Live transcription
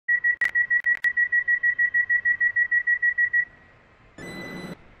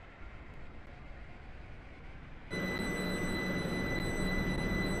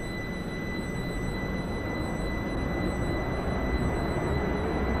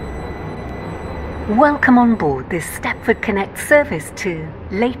Welcome on board this Stepford Connect service to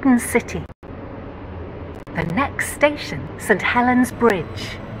Leighton City. The next station, St Helens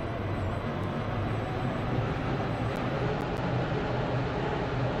Bridge.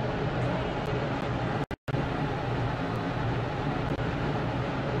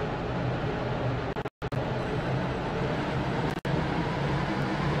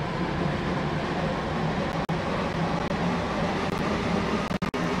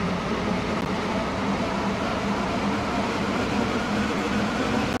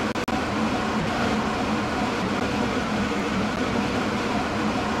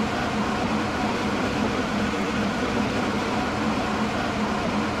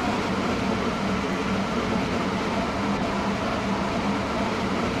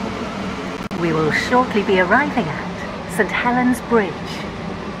 We will shortly be arriving at St Helens Bridge.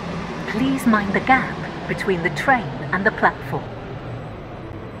 Please mind the gap between the train and the platform.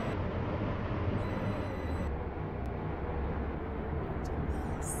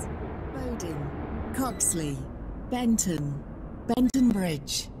 Bowden, Coxley, Benton, Benton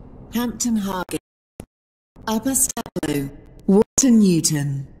Bridge, Hampton Hargate, Upper Staploe, Water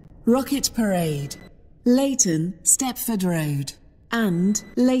Newton, Rocket Parade, Leighton Stepford Road, and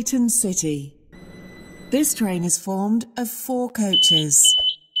Leighton City. This train is formed of 4 coaches.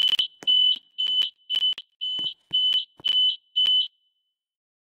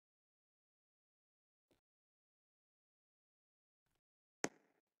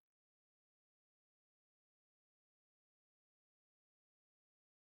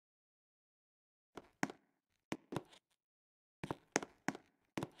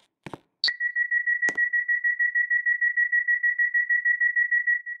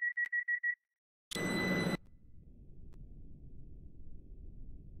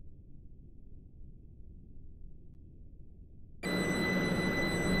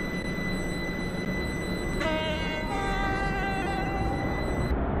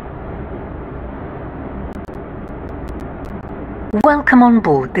 Welcome on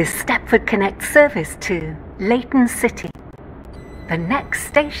board this Stepford Connect service to Leighton City. The next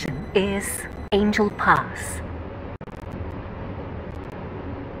station is Angel Pass.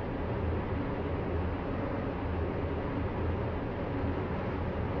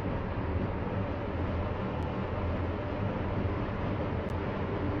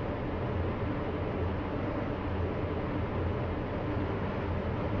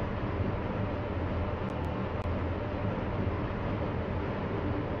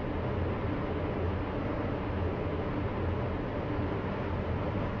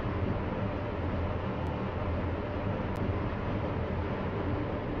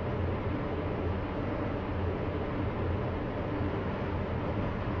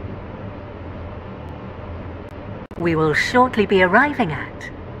 We will shortly be arriving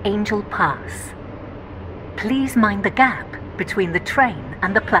at Angel Pass. Please mind the gap between the train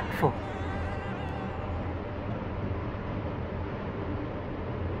and the platform.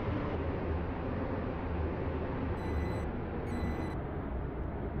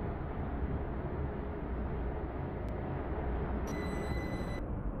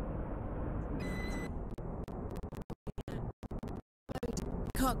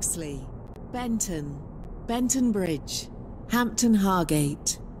 Coxley, Benton, Benton Bridge, Hampton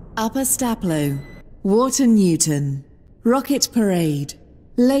Hargate, Upper Staploe, Water Newton, Rocket Parade,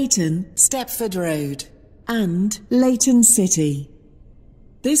 Leighton Stepford Road, and Leighton City.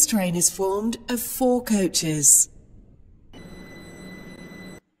 This train is formed of 4 coaches.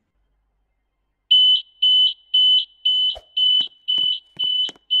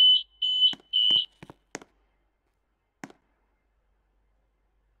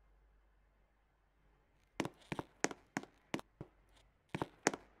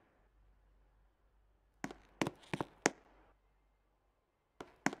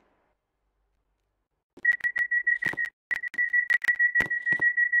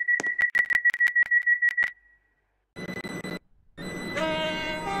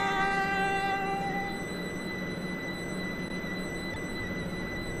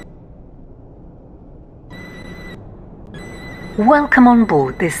 Welcome on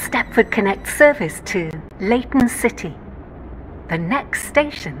board this Stepford Connect service to Leighton City. The next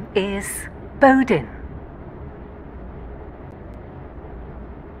station is Bowden.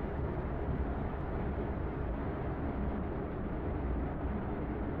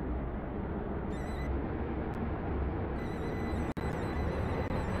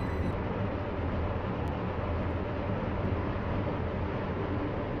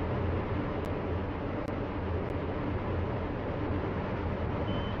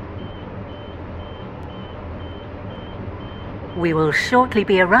 We will shortly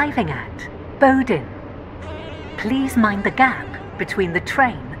be arriving at Bowden. Please mind the gap between the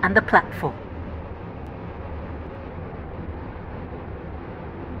train and the platform.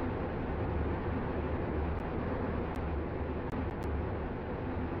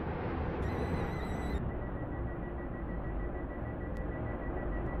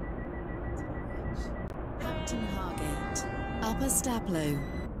 Hampton Hargate, Upper Staploe,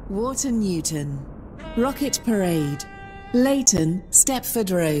 Wharton Newton, Rocket Parade, Leighton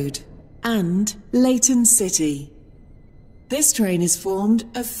Stepford Road, and Leighton City. This train is formed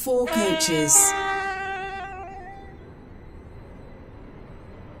of 4 coaches.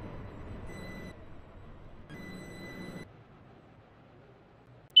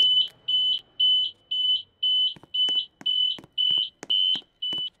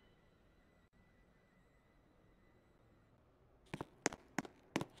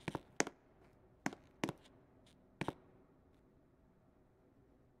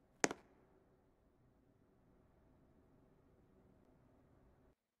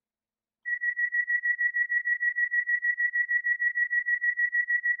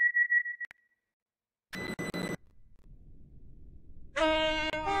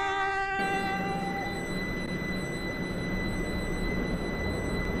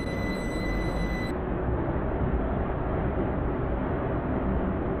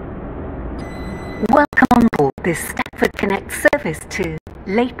 Welcome on board this Stapford Connect service to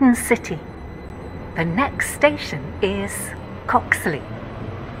Leighton City. The next station is Coxley.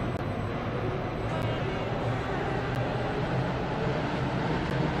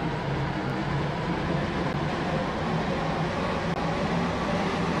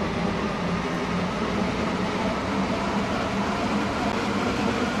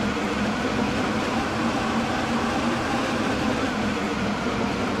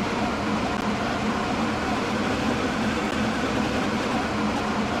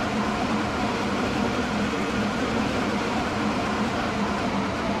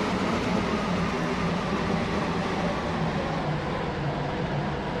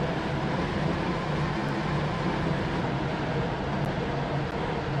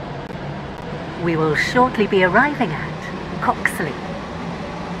 We will shortly be arriving at Coxley.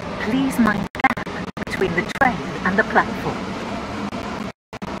 Please mind the gap between the train and the platform.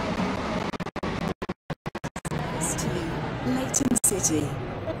 Service to Leighton City.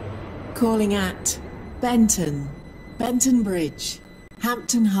 Calling at Benton, Benton Bridge,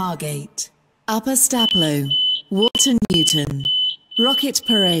 Hampton Hargate, Upper Staploe, Wharton Newton, Rocket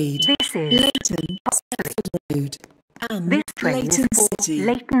Parade, This is Leighton Stepford Road, and This train Leighton is for City.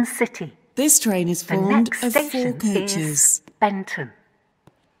 Leighton City. This train is The formed next of 4 station coaches. is Benton.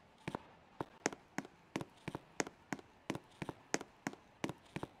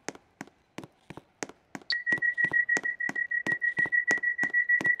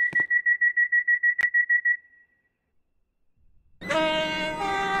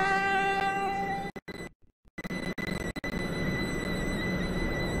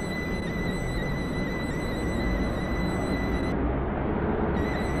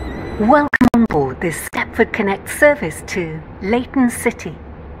 Welcome on board this Stapford Connect service to Leighton City.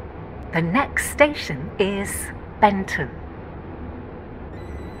 The next station is Benton.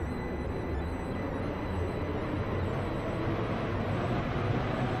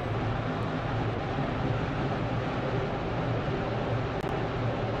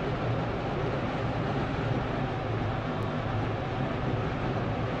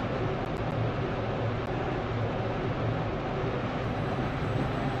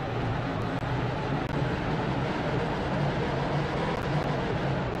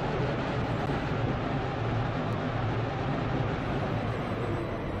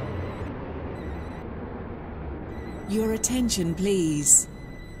 Your attention, please.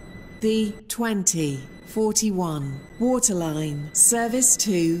 The 2041 Waterline service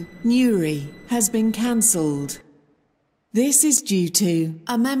to Newry has been cancelled. This is due to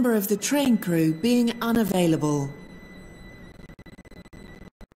a member of the train crew being unavailable.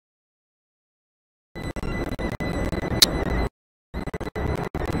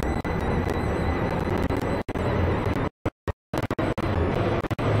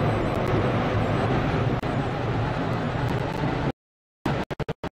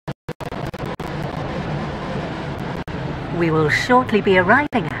 We will shortly be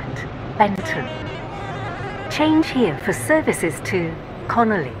arriving at Benton. Change here for services to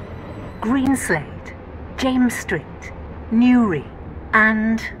Connolly, Greenslade, James Street, Newry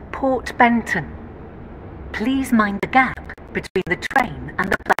and Port Benton. Please mind the gap between the train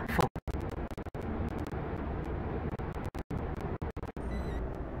and the platform.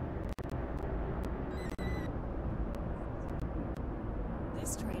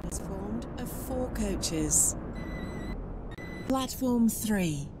 This train is formed of 4 coaches. Platform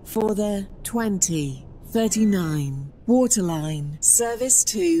 3 for the 2039 Waterline, service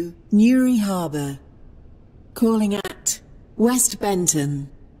to Newry Harbour. Calling at West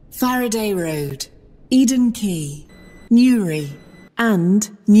Benton, Faraday Road, Eden Quay, Newry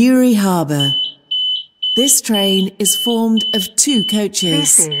and Newry Harbour. This train is formed of 2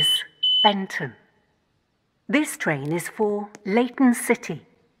 coaches. This is Benton. This train is for Leighton City.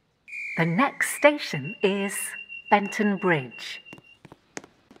 The next station is Benton Bridge.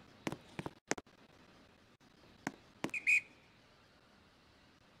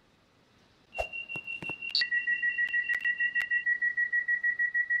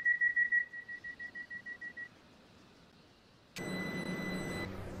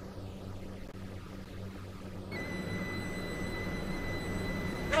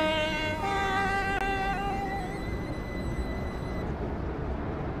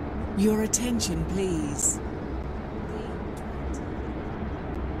 Your attention, please.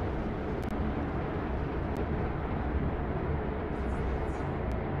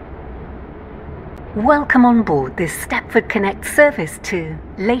 Welcome on board this Stepford Connect service to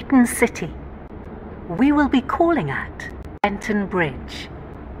Leighton City. We will be calling at Benton Bridge,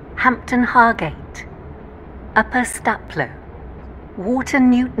 Hampton Hargate, Upper Staploe, Water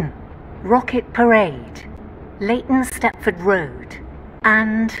Newton, Rocket Parade, Leighton Stepford Road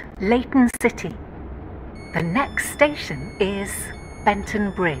and Leighton City. The next station is Benton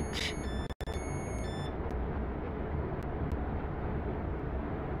Bridge.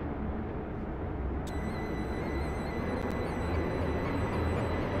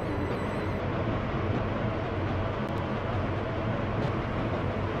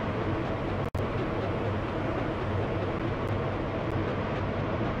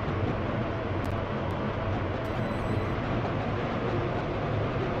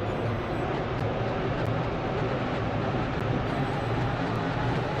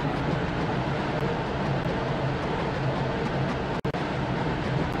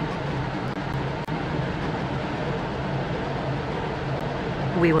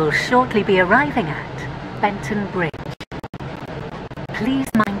 We will shortly be arriving at Benton Bridge. Please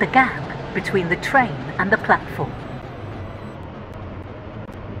mind the gap between the train and the platform.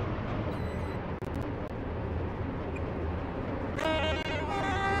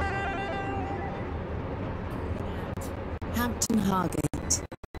 Hampton Hargate,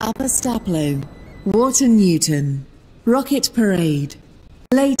 Upper Staploe, Water Newton, Rocket Parade,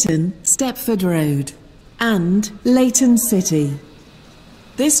 Leighton Stepford Road and Leighton City.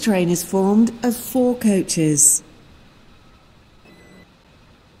 This train is formed of 4 coaches.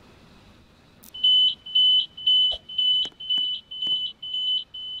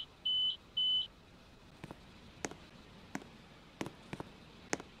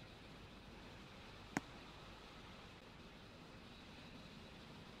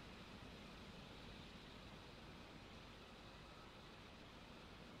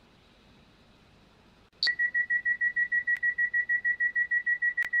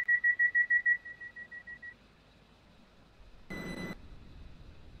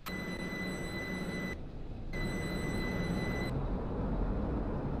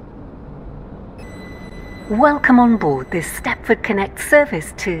 Welcome on board this Stepford Connect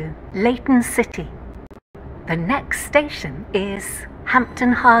service to Leighton City. The next station is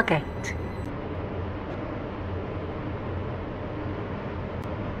Hampton Hargate.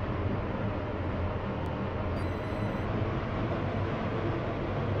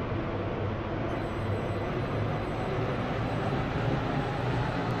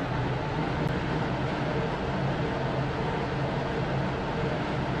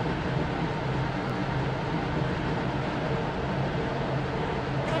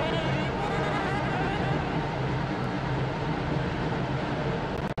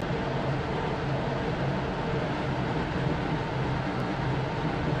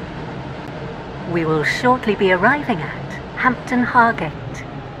 We will shortly be arriving at Hampton Hargate.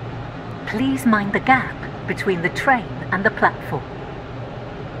 Please mind the gap between the train and the platform.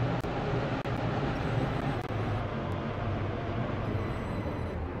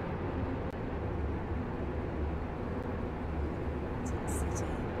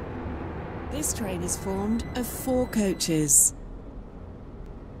 This train is formed of 4 coaches.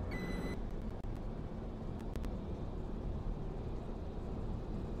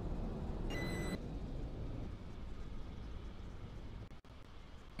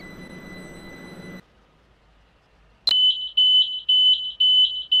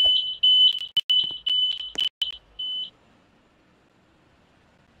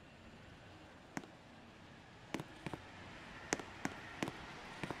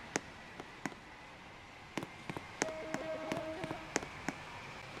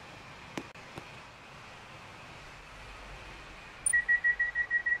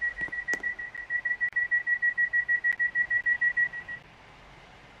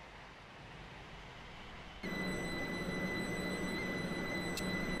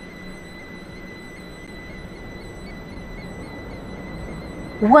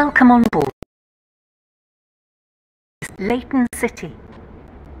 Welcome on board Leighton City.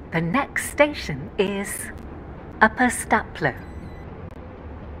 The next station is Upper Staploe.